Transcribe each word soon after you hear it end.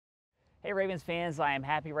Hey Ravens fans, I am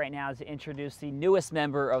happy right now to introduce the newest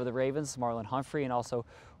member of the Ravens, Marlon Humphrey, and also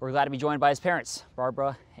we're glad to be joined by his parents,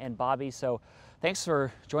 Barbara and Bobby. So thanks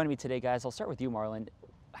for joining me today, guys. I'll start with you, Marlon.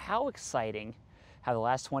 How exciting have the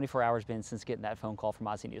last 24 hours been since getting that phone call from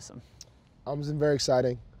Ozzie Newsome? It's been very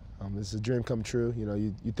exciting. It's a dream come true. You know,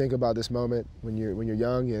 you think about this moment when you're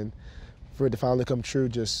young, and for it to finally come true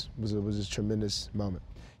was a tremendous moment.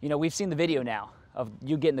 You know, we've seen the video now of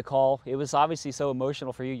you getting the call. It was obviously so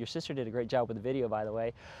emotional for you. Your sister did a great job with the video, by the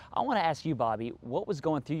way. I want to ask you, Bobby, what was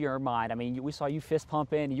going through your mind? I mean, we saw you fist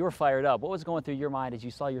pumping, you were fired up. What was going through your mind as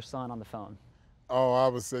you saw your son on the phone? Oh, I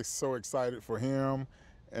was so excited for him,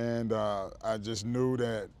 and I just knew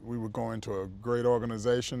that we were going to a great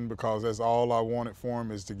organization, because that's all I wanted for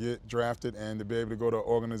him, is to get drafted and to be able to go to an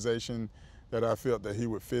organization that I felt that he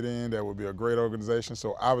would fit in, that would be a great organization.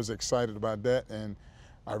 So I was excited about that, and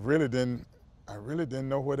I really didn't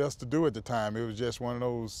know what else to do at the time. It was just one of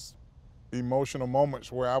those emotional moments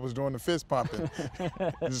where I was doing the fist pumping.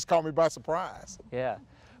 It just caught me by surprise. Yeah.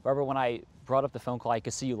 Barbara, when I brought up the phone call, I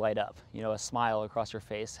could see you light up, you know, a smile across your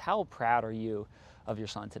face. How proud are you of your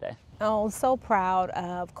son today? Oh, so proud.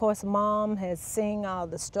 Of course, Mom has seen all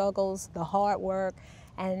the struggles, the hard work,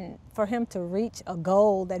 and for him to reach a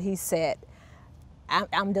goal that he set,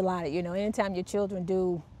 I'm delighted. You know, anytime your children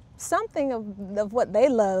do something of what they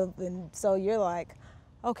love, and so you're like,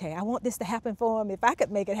 okay, I want this to happen for them. If I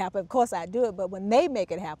could make it happen, of course I'd do it, but when they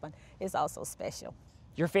make it happen, it's also special.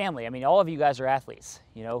 Your family, I mean, all of you guys are athletes,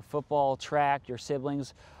 you know, football, track, your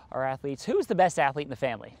siblings are athletes. Who's the best athlete in the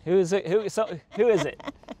family? Who is it? Who is it?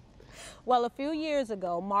 Well, a few years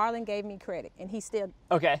ago, Marlon gave me credit, and he's still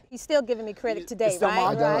giving me credit today, still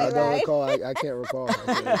right? I don't recall. I can't recall.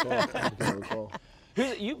 I can't recall.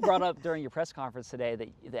 You brought up during your press conference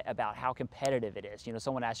today that about how competitive it is. You know,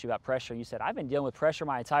 someone asked you about pressure. You said, I've been dealing with pressure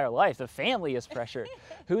my entire life. The family is pressure.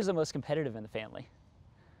 Who's the most competitive in the family?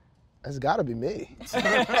 It's got to be me.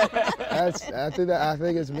 I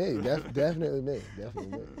think it's me. Definitely me.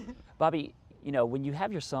 Definitely me. Bobby, you know, when you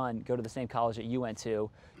have your son go to the same college that you went to,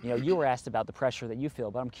 you know, you were asked about the pressure that you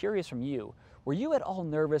feel, but I'm curious from you, were you at all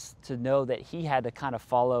nervous to know that he had to kind of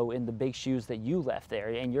follow in the big shoes that you left there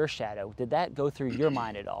in your shadow? Did that go through your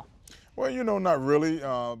mind at all? Well, you know, not really,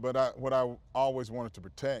 but what I always wanted to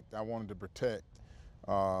protect, I wanted to protect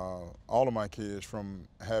all of my kids from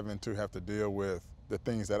having to deal with the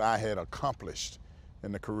things that I had accomplished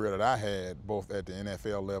in the career that I had, both at the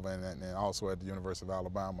NFL level and also at the University of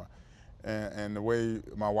Alabama. And the way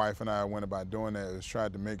my wife and I went about doing that is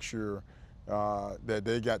tried to make sure that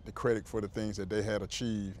they got the credit for the things that they had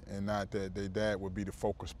achieved, and not that their dad would be the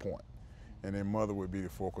focus point and their mother would be the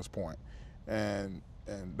focus point. And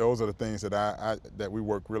those are the things that that we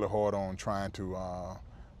work really hard on, trying to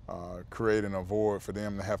create and avoid for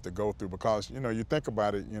them to have to go through. Because, you know, you think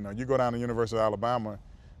about it, you know, you go down to the University of Alabama,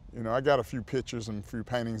 you know, I got a few pictures and a few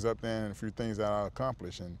paintings up there and a few things that I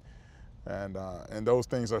accomplished, and those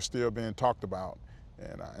things are still being talked about.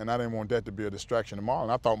 And I didn't want that to be a distraction to Marlon.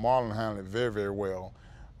 I thought Marlon handled it very, very well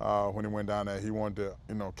when he went down there. He wanted to,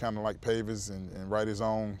 you know, kind of like Pavis and write his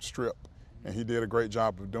own strip. And he did a great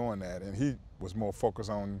job of doing that. And he was more focused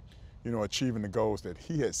on, you know, achieving the goals that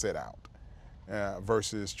he had set out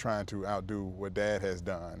versus trying to outdo what Dad has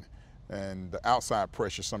done. And the outside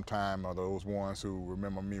pressure sometimes are those ones who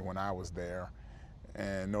remember me when I was there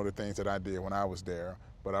and know the things that I did when I was there.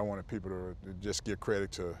 But I wanted people to just give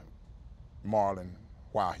credit to Marlon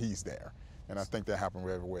while he's there, and I think that happened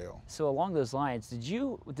very well. So along those lines,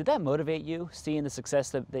 did that motivate you, seeing the success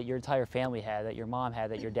that your entire family had, that your mom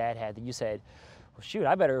had, that your dad had, that you said, well, shoot,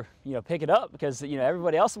 I better, you know, pick it up because, you know,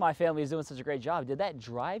 everybody else in my family is doing such a great job. Did that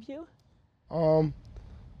drive you? I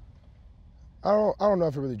don't know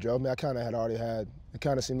if it really drove me. I kind of had already had. It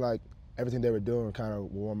kind of seemed like everything they were doing kind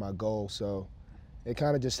of were my goal, so it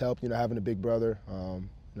kind of just helped, you know, having a big brother.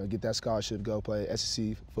 You know, get that scholarship, go play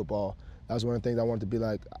SEC football. That was one of the things I wanted to be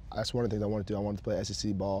like. That's one of the things I wanted to do. I wanted to play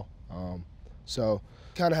SEC ball. So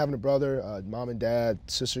kind of having a brother, mom and dad,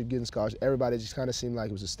 sister getting scholarship, everybody just kind of seemed like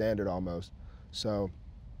it was a standard almost. So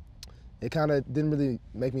it kind of didn't really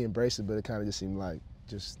make me embrace it, but it kind of just seemed like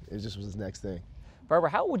it just was the next thing. Barbara,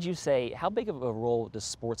 how would you say, how big of a role does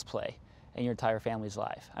sports play in your entire family's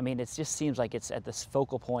life? I mean, it just seems like it's at this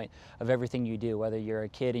focal point of everything you do, whether you're a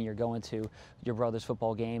kid and you're going to your brother's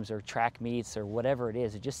football games or track meets or whatever it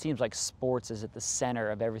is. It just seems like sports is at the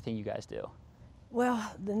center of everything you guys do. Well,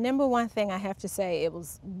 the number one thing I have to say, it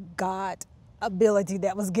was God's ability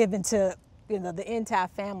that was given to, you know, the entire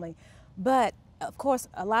family. But of course,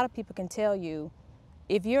 a lot of people can tell you,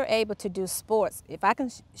 if you're able to do sports, if I can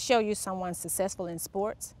show you someone successful in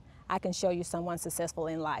sports, I can show you someone successful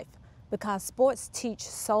in life. because sports teach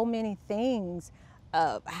so many things,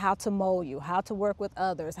 how to mold you, how to work with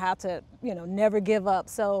others, how to, you know, never give up.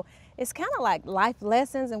 So it's kind of like life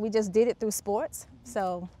lessons, and we just did it through sports.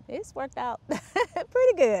 So it's worked out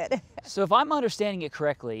pretty good. So if I'm understanding it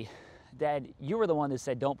correctly, Dad, you were the one that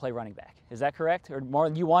said don't play running back. Is that correct? Or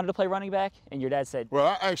Marlon, you wanted to play running back, and your dad said... Well,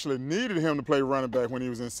 I actually needed him to play running back when he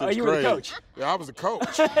was in 6th grade. Oh, you were the coach? Yeah, I was the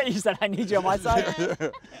coach. You said, I need you on my side?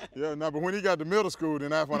 Yeah, no, but when he got to middle school,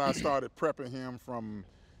 then that's when I started prepping him from,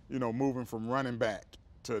 you know, moving from running back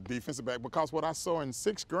to defensive back. Because what I saw in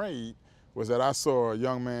 6th grade was that I saw a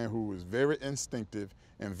young man who was very instinctive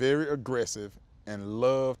and very aggressive and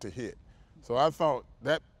loved to hit. So I thought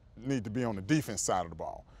that needed to be on the defense side of the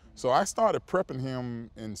ball. So I started prepping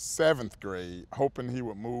him in 7th grade, hoping he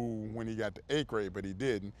would move when he got to 8th grade, but he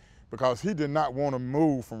didn't, because he did not want to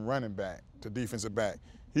move from running back to defensive back.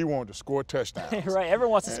 He wanted to score touchdowns. Right,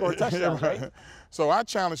 everyone wants to score touchdowns, right? So I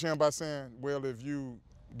challenged him by saying, well, if you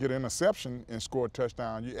get an interception and score a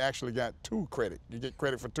touchdown, you actually got 2 credit. You get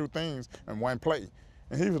credit for 2 things in 1 play.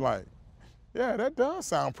 And he was like, yeah, that does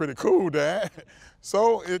sound pretty cool, Dad.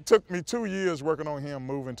 So it took me 2 years working on him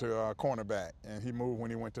moving to cornerback, and he moved when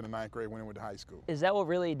he went to the 9th grade, when he went to high school. Is that what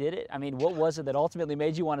really did it? I mean, what was it that ultimately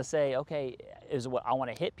made you want to say, okay, is it what I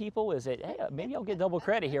want to hit people? Is it, hey, maybe I'll get double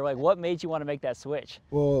credit here? Like, what made you want to make that switch?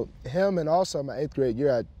 Well, him, and also my 8th grade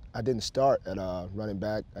year, I didn't start at running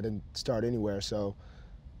back. I didn't start anywhere. So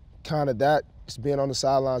kind of that, just being on the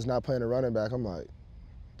sidelines, not playing a running back, I'm like,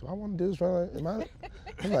 do I want to do this running?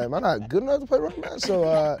 Am I not good enough to play running back?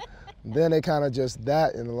 So then it kind of just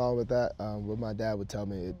that, and along with that, what my dad would tell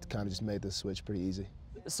me, it kind of just made the switch pretty easy.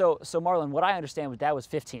 So Marlon, what I understand was Dad was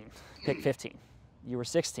 15, pick 15. You were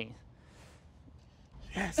 16.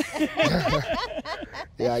 Yes.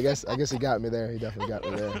 Yeah, I guess he got me there. He definitely got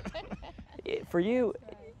me there. For you,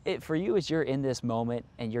 as you're in this moment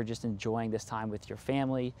and you're just enjoying this time with your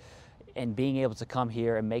family and being able to come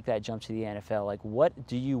here and make that jump to the NFL, like, what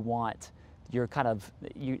do you want? You're kind of,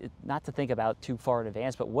 not to think about too far in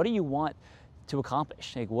advance, but what do you want to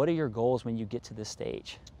accomplish? Like, what are your goals when you get to this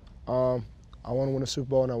stage? I want to win a Super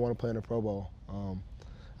Bowl, and I want to play in a Pro Bowl.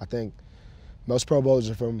 I think most Pro Bowls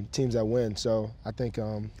are from teams that win, so I think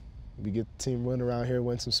we get the team win around here,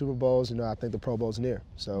 win some Super Bowls, you know, I think the Pro Bowl's near.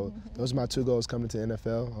 So those are my 2 goals coming to the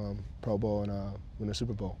NFL, Pro Bowl and win a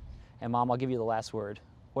Super Bowl. And Mom, I'll give you the last word.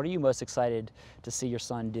 What are you most excited to see your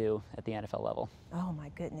son do at the NFL level? Oh my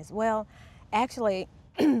goodness. Well, actually,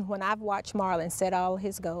 when I've watched Marlon set all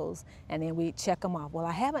his goals and then we check them off, well,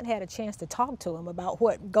 I haven't had a chance to talk to him about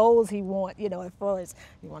what goals he wants, you know, as far as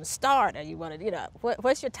you want to start or you want to, you know,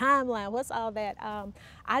 what's your timeline, what's all that.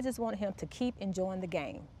 I just want him to keep enjoying the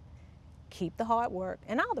game, keep the hard work,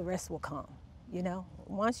 and all the rest will come, you know.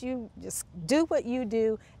 Once you just do what you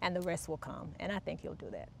do, and the rest will come, and I think he'll do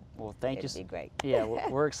that. Well, thank you. It'd be great. Yeah,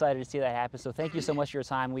 we're excited to see that happen. So thank you so much for your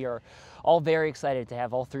time. We are all very excited to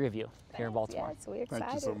have all 3 of you here in Baltimore. Yes, we're excited.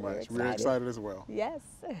 Thank you so much. We're excited as well. Yes.